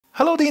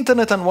Hello the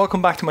internet and welcome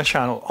back to my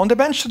channel. On the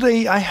bench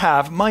today I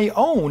have my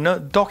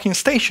own docking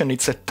station.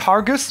 It's a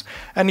Targus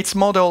and it's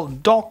model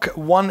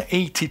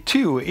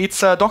Dock182.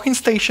 It's a docking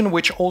station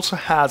which also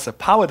has a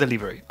power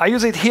delivery. I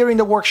use it here in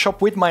the workshop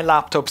with my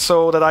laptop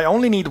so that I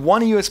only need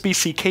one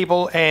USB-C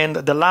cable and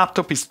the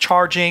laptop is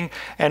charging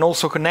and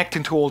also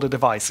connecting to all the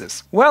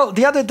devices. Well,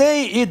 the other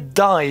day it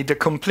died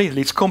completely.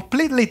 It's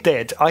completely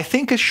dead. I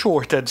think it's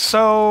shorted,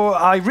 so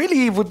I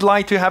really would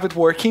like to have it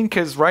working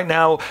because right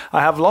now I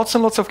have lots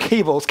and lots of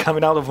cables coming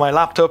out of my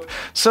laptop,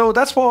 so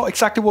that's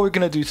exactly what we're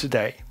gonna do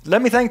today.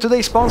 Let me thank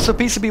today's sponsor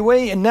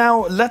PCBWay, and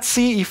now let's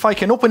see if I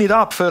can open it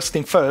up first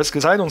thing first,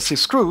 because I don't see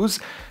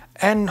screws,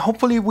 and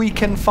hopefully we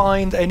can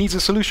find an easy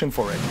solution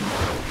for it.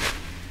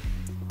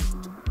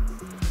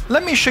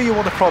 Let me show you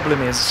what the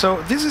problem is.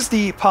 So this is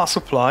the power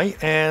supply,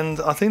 and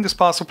I think this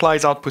power supply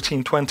is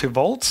outputting 20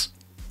 volts.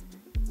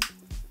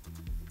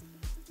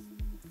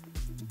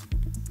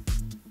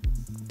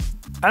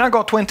 And I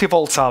got 20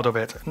 volts out of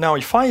it. Now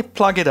if I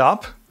plug it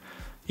up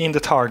in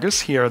the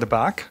Targus here at the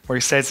back, where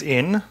it says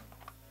in,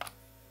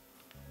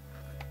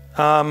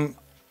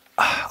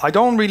 I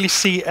don't really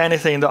see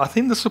anything. I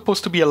think there's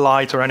supposed to be a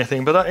light or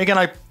anything, but again,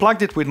 I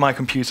plugged it with my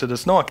computer.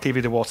 There's no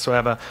activity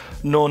whatsoever,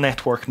 no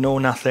network, no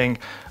nothing.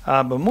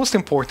 But most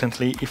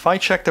importantly, if I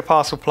check the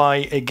power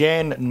supply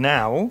again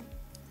now,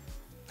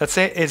 let's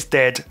say it's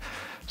dead.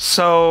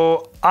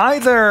 So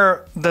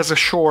either there's a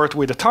short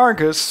with the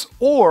Targus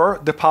or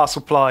the power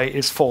supply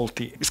is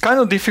faulty. It's kind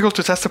of difficult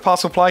to test the power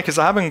supply because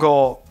I haven't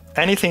got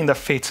anything that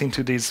fits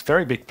into this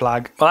very big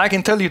plug. But I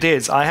can tell you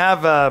this, I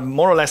have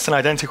more or less an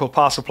identical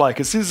power supply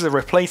because this is a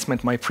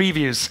replacement. My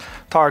previous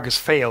Targus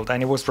failed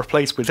and it was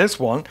replaced with this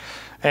one.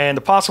 And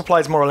the power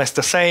supply is more or less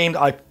the same.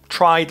 I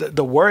tried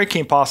the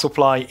working power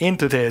supply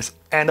into this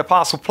and the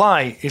power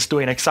supply is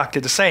doing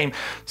exactly the same.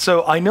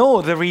 So I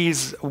know there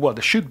is, well,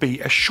 there should be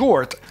a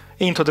short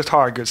into the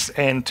Targus,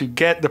 and to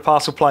get the power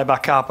supply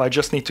back up, I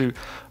just need to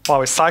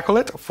power cycle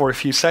it for a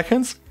few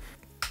seconds.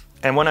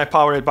 And when I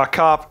power it back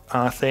up,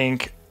 I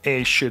think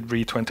it should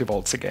read 20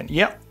 volts again.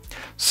 Yeah.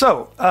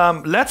 So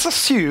let's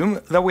assume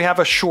that we have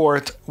a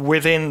short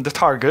within the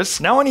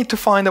Targus. Now I need to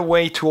find a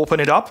way to open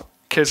it up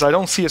because I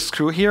don't see a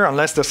screw here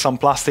unless there's some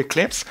plastic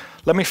clips.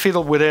 Let me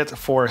fiddle with it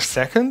for a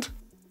second.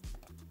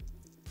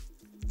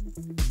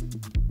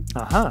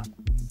 Aha.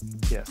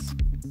 Yes.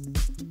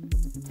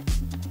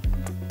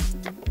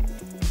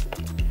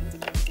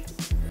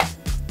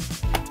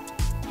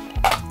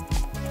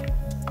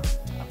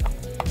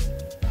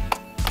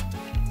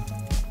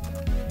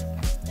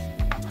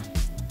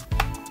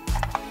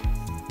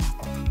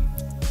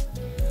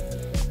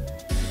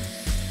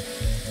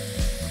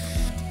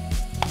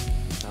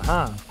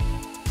 Aha.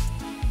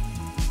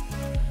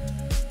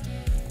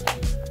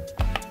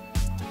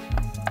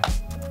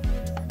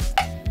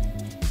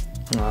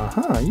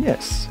 Aha,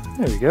 yes,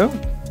 there we go.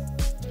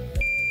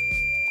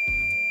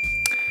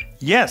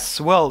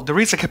 Yes, well, there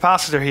is a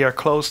capacitor here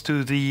close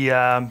to the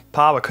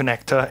power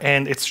connector,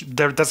 and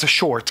there's a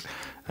short.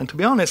 And to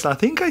be honest, I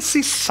think I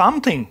see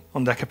something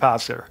on that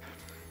capacitor.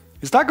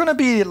 Is that going to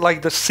be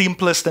like the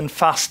simplest and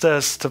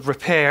fastest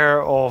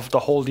repair of the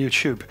whole new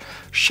tube?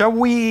 Shall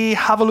we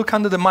have a look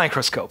under the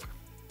microscope?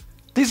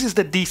 This is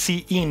the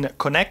DC in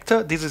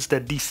connector, this is the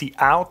DC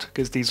out,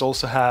 because this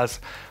also has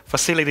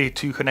facility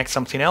to connect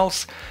something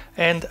else.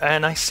 And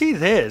I see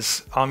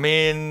this, I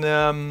mean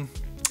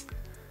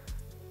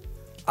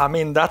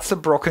that's a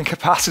broken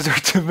capacitor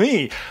to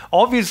me.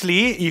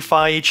 Obviously, if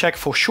I check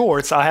for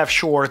shorts, I have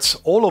shorts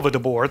all over the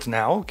board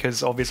now,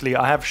 because obviously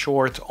I have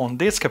short on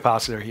this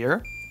capacitor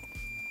here.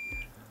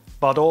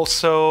 But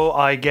also,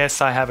 I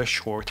guess I have a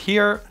short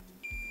here.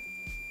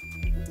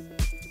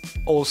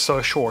 Also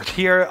a short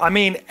here. I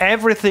mean,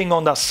 everything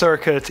on that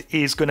circuit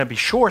is going to be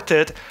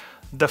shorted.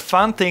 The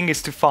fun thing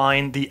is to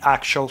find the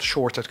actual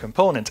shorted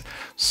component.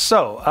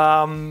 So,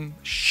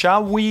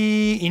 shall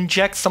we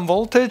inject some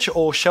voltage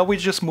or shall we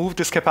just move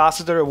this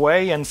capacitor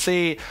away and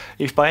see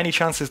if by any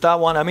chance it's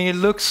that one? I mean, it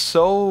looks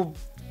so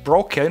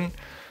broken.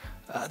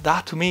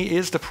 That to me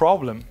is the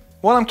problem.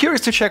 Well, I'm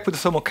curious to check with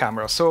the thermal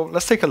camera, so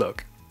let's take a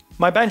look.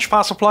 My bench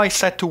power supply is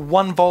set to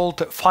 1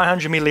 volt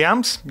 500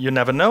 milliamps, you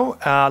never know.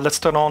 Let's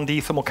turn on the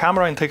thermal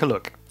camera and take a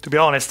look. To be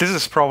honest, this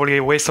is probably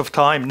a waste of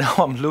time. Now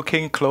I'm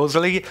looking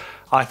closely.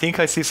 I think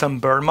I see some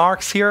burn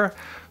marks here.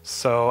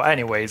 So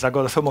anyways, I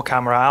got the thermal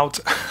camera out.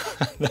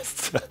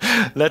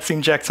 let's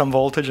inject some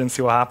voltage and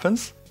see what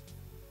happens.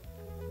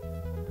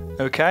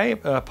 Okay,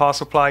 power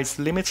supply is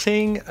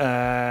limiting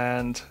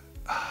and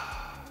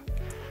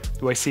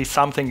do I see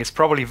something? It's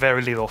probably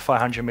very little,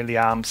 500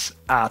 milliamps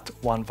at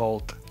 1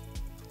 volt.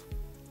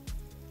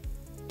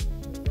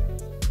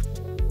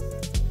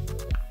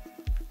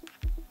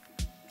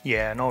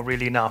 Yeah, not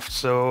really enough.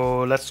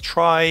 So let's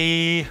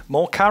try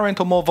more current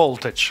or more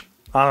voltage.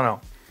 I don't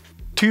know.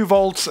 2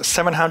 volts,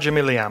 700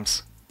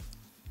 milliamps.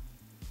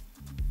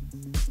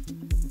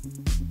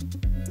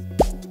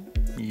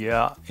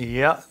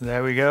 Yeah,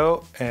 there we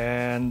go.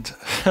 And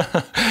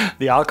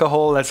the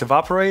alcohol has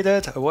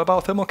evaporated. What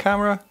about thermal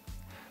camera?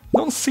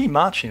 Don't see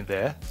much in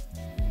there.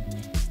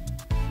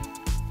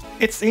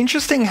 It's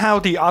interesting how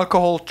the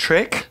alcohol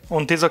trick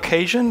on this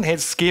occasion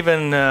is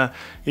given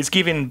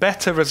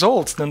better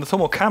results than the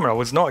thermal camera. I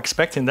was not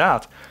expecting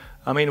that.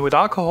 I mean, with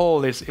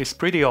alcohol, it's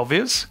pretty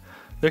obvious.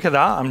 Look at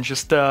that. I'm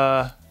just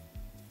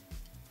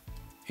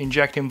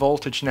injecting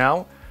voltage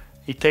now.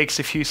 It takes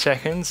a few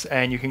seconds,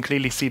 and you can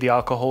clearly see the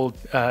alcohol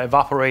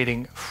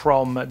evaporating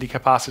from the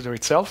capacitor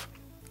itself.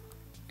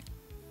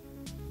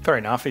 Fair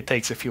enough, it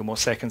takes a few more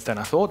seconds than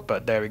I thought,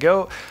 but there we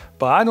go.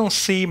 But I don't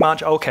see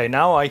much. Okay,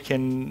 now I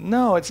can.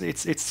 No, it's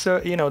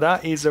you know,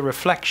 that is a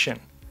reflection.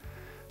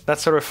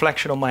 That's a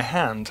reflection on my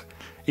hand.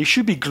 It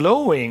should be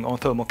glowing on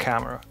thermal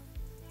camera.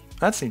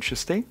 That's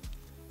interesting.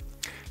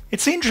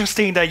 It's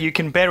interesting that you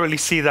can barely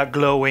see that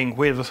glowing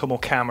with the thermal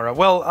camera.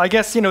 Well, I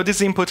guess, you know, this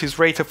input is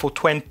rated for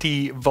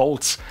 20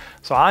 volts.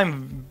 So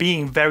I'm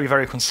being very,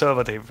 very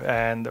conservative.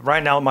 And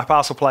right now my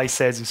power supply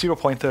says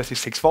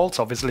 0.36 volts.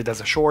 Obviously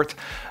there's a short,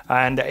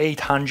 and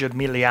 800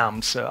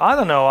 milliamps. I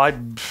don't know.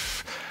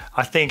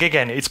 I think,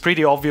 again, it's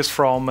pretty obvious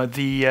from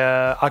the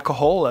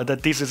alcohol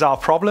that this is our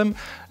problem.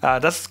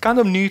 That's kind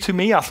of new to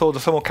me. I thought the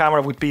thermal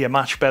camera would be a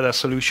much better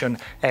solution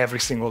every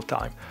single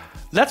time.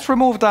 Let's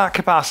remove that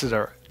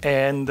capacitor.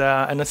 And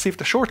let's see if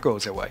the short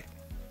goes away.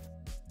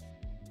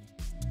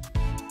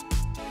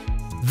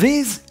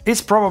 This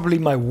is probably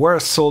my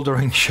worst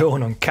soldering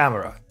shown on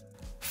camera.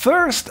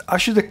 First, I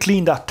should have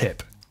cleaned that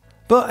tip.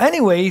 But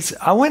anyways,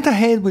 I went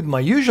ahead with my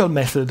usual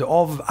method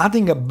of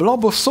adding a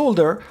blob of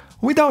solder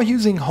without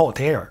using hot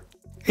air.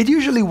 It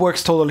usually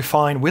works totally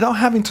fine without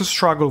having to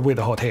struggle with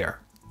the hot air.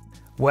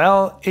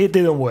 Well, it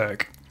didn't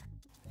work.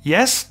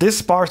 Yes,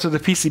 this part of the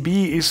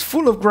PCB is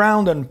full of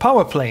ground and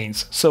power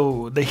planes,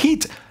 so the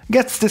heat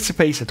gets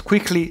dissipated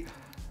quickly,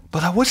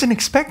 but I wasn't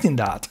expecting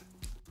that.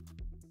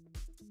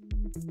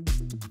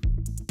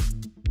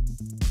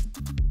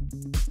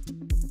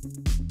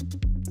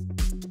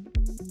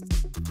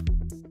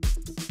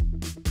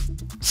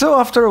 So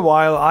after a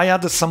while I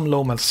added some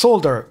low melt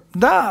solder.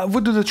 That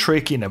would do the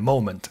trick in a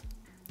moment.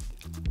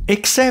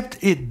 Except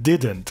it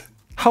didn't.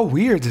 How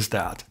weird is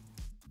that?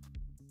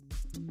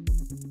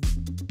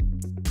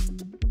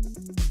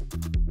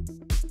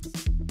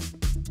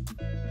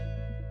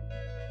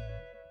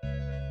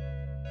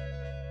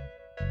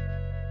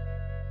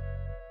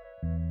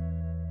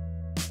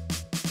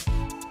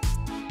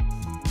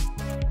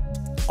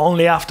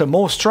 Only after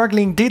more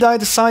struggling did I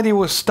decide it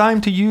was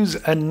time to use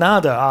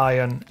another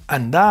iron,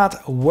 and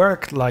that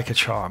worked like a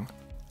charm.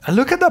 And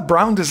look at that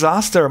brown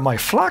disaster my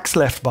flux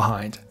left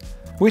behind,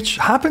 which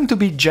happened to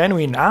be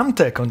genuine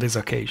Amtech on this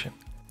occasion.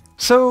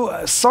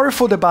 So sorry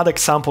for the bad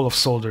example of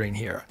soldering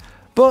here,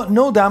 but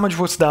no damage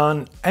was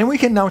done, and we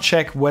can now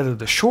check whether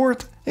the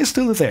short is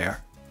still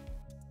there.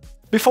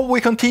 Before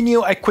we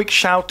continue, a quick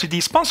shout to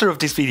the sponsor of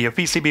this video,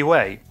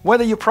 PCBWay.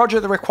 Whether your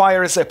project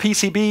requires a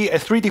PCB, a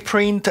 3D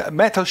print,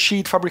 metal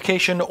sheet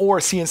fabrication or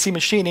CNC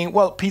machining,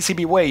 well,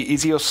 PCBWay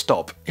is your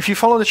stop. If you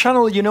follow the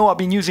channel, you know I've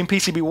been using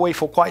PCBWay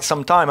for quite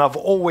some time. I've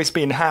always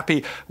been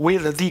happy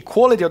with the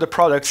quality of the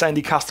products and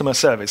the customer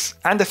service.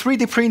 And the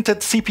 3D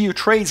printed CPU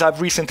trays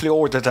I've recently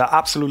ordered are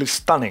absolutely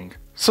stunning.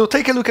 So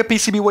take a look at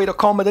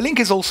PCBWay.com, the link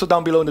is also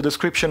down below in the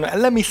description,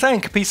 and let me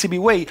thank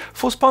PCBWay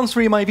for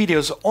sponsoring my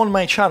videos on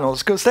my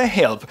channels, because their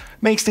help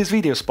makes these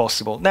videos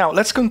possible. Now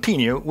let's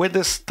continue with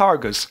this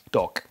targus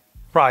dock.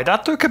 Right,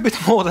 that took a bit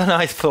more than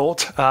I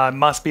thought.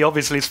 Must be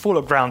obviously it's full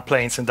of ground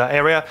planes in that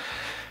area.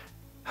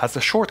 Has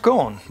the short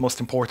gone, most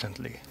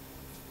importantly?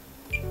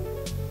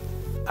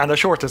 And the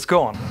short is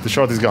gone. The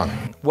short is gone.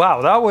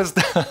 Wow, that was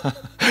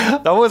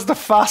that was the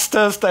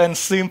fastest and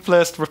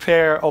simplest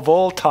repair of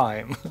all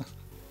time.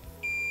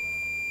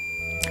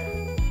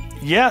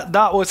 Yeah,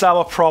 that was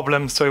our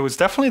problem, so it was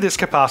definitely this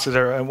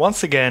capacitor, and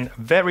once again,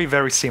 very,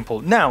 very simple.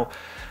 Now,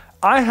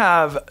 I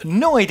have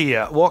no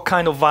idea what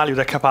kind of value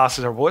the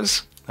capacitor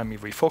was. Let me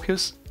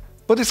refocus.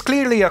 But it's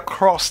clearly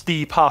across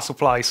the power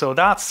supply, so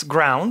that's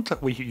ground.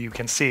 You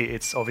can see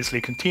it's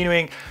obviously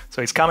continuing,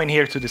 so it's coming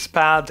here to this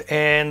pad,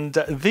 and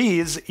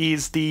this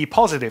is the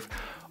positive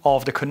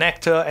of the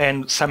connector,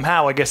 and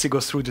somehow I guess it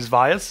goes through these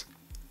vias.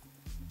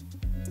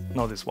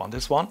 No, this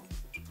one.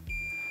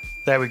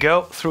 There we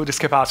go, through this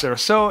capacitor.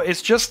 So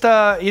it's just,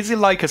 is it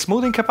like a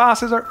smoothing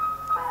capacitor?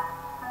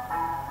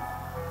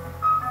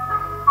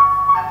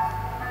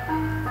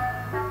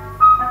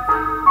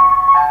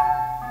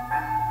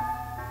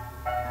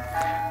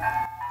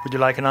 Would you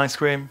like an ice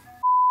cream?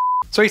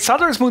 So it's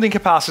either a smoothing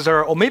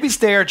capacitor, or maybe it's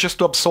there just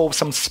to absorb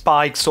some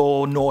spikes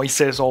or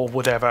noises or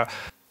whatever.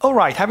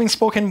 Alright, having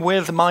spoken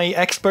with my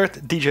expert,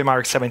 DJ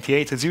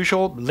Mark78 as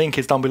usual, link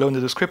is down below in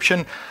the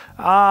description,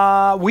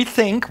 he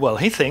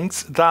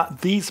thinks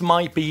that these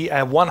might be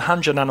a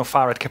 100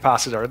 nanofarad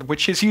capacitor,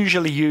 which is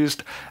usually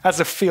used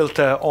as a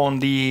filter on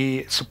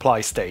the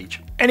supply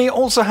stage. And it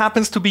also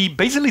happens to be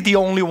basically the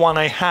only one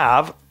I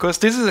have, because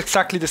this is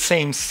exactly the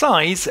same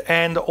size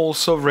and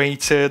also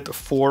rated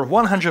for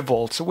 100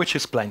 volts, which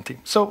is plenty.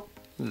 So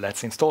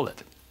let's install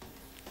it.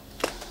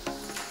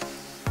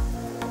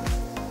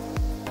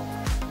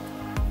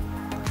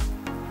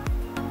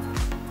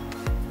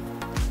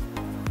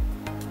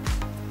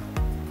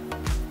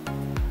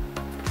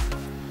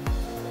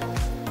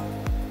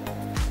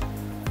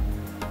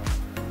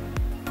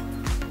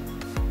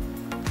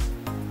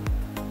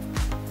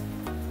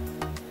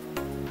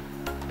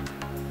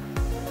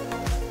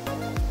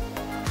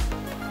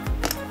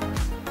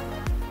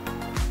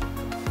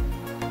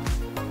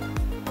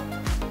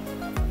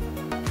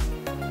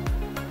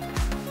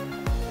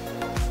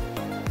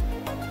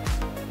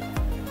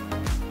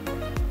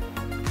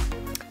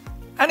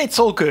 and it's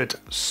all good.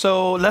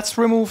 So let's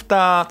remove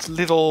that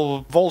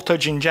little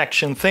voltage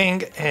injection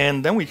thing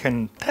and then we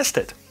can test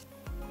it.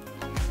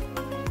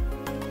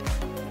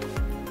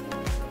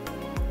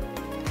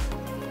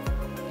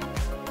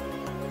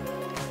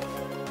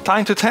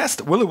 Time to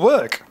test, will it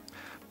work?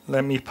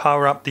 Let me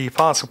power up the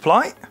power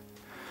supply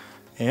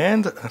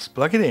and let's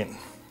plug it in.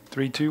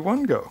 3, 2,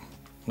 1, go.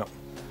 No,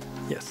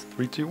 yes,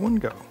 3, 2, 1,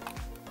 go.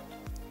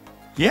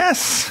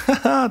 Yes,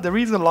 there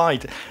is a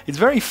light. It's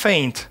very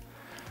faint,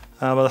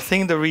 but I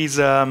think there is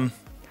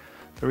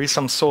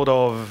some sort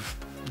of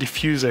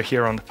diffuser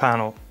here on the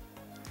panel.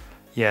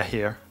 Yeah,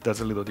 here, there's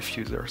a little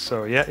diffuser.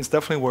 So yeah, it's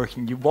definitely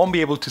working. You won't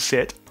be able to see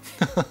it.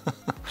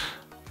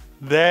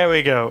 There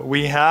we go.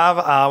 We have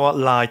our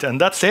light, and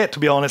that's it. To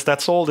be honest,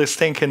 that's all this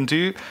thing can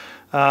do.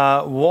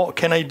 What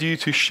can I do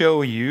to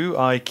show you?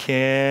 I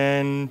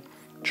can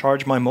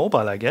charge my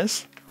mobile, I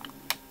guess.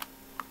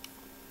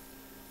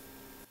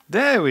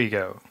 There we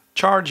go.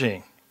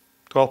 Charging.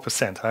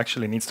 12%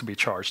 actually needs to be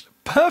charged.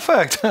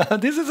 Perfect.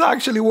 This is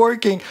actually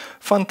working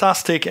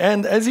fantastic.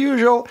 And as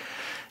usual,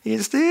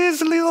 is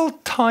this little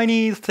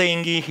tiny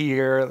thingy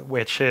here,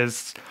 which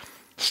is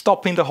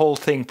stopping the whole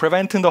thing,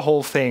 preventing the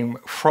whole thing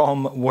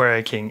from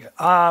working.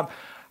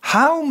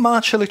 How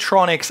much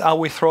electronics are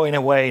we throwing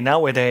away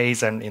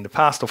nowadays, and in the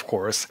past, of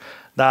course,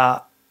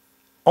 that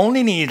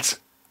only needs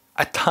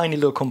a tiny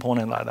little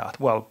component like that?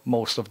 Well,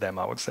 most of them,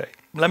 I would say.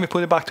 Let me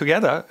put it back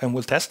together and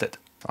we'll test it.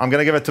 I'm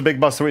gonna give it to Big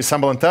Boss to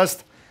reassemble and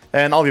test,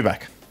 and I'll be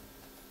back.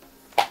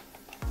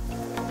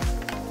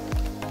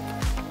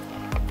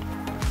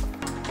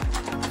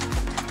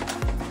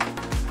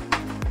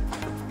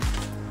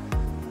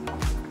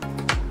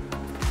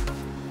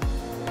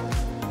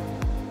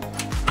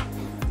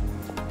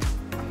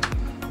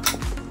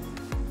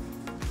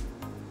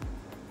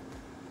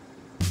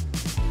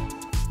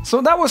 So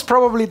that was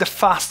probably the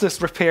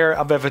fastest repair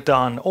I've ever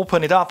done.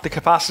 Open it up, the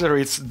capacitor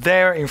is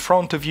there in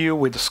front of you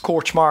with the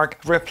scorch mark,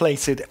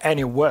 replace it and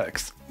it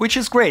works. Which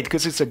is great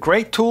because it's a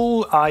great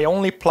tool. I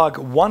only plug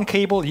one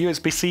cable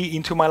USB-C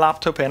into my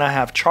laptop and I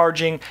have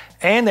charging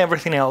and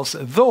everything else.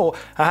 Though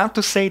I have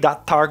to say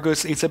that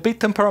Targus is a bit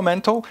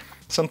temperamental.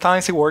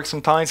 Sometimes it works,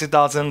 sometimes it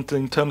doesn't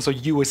in terms of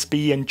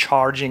USB and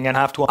charging, and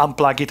have to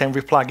unplug it and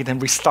replug it and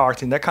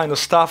restart and that kind of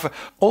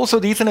stuff. Also,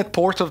 the Ethernet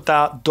port of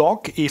that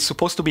dock is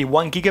supposed to be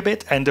 1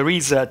 gigabit, and there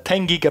is a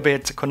 10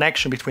 gigabit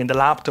connection between the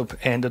laptop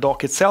and the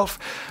dock itself,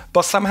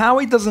 but somehow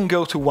it doesn't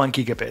go to 1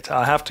 gigabit.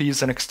 I have to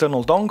use an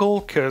external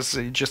dongle because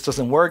it just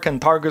doesn't work,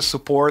 and Targus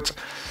support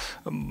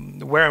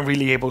weren't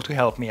really able to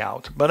help me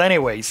out. But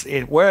anyways,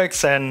 it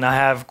works, and I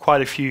have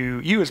quite a few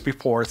USB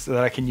ports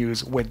that I can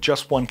use with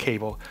just one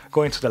cable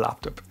going to the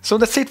laptop. So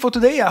that's it for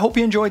today. I hope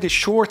you enjoyed this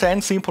short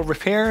and simple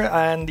repair,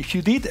 and if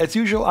you did, as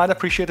usual, I'd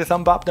appreciate a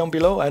thumb up down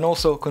below, and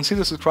also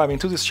consider subscribing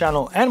to this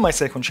channel and my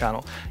second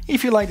channel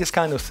if you like this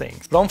kind of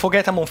things. Don't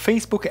forget I'm on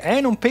Facebook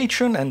and on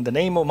Patreon, and the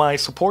name of my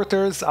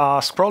supporters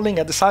are scrolling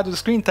at the side of the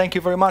screen. Thank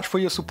you very much for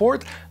your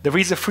support. There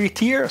is a free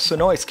tier, so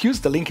no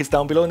excuse, the link is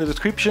down below in the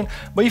description,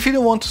 but if you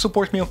don't want to support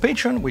me on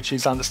Patreon, which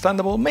is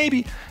understandable,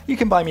 maybe you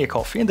can buy me a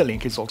coffee, and the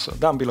link is also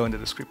down below in the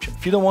description.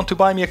 If you don't want to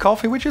buy me a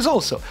coffee, which is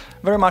also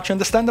very much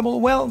understandable,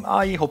 well,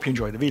 I hope you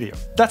enjoyed the video.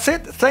 That's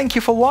it, thank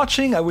you for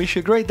watching, I wish you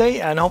a great day,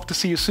 and hope to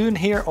see you soon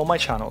here on my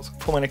channels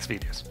for my next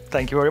videos.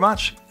 Thank you very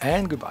much,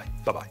 and goodbye,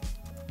 bye bye.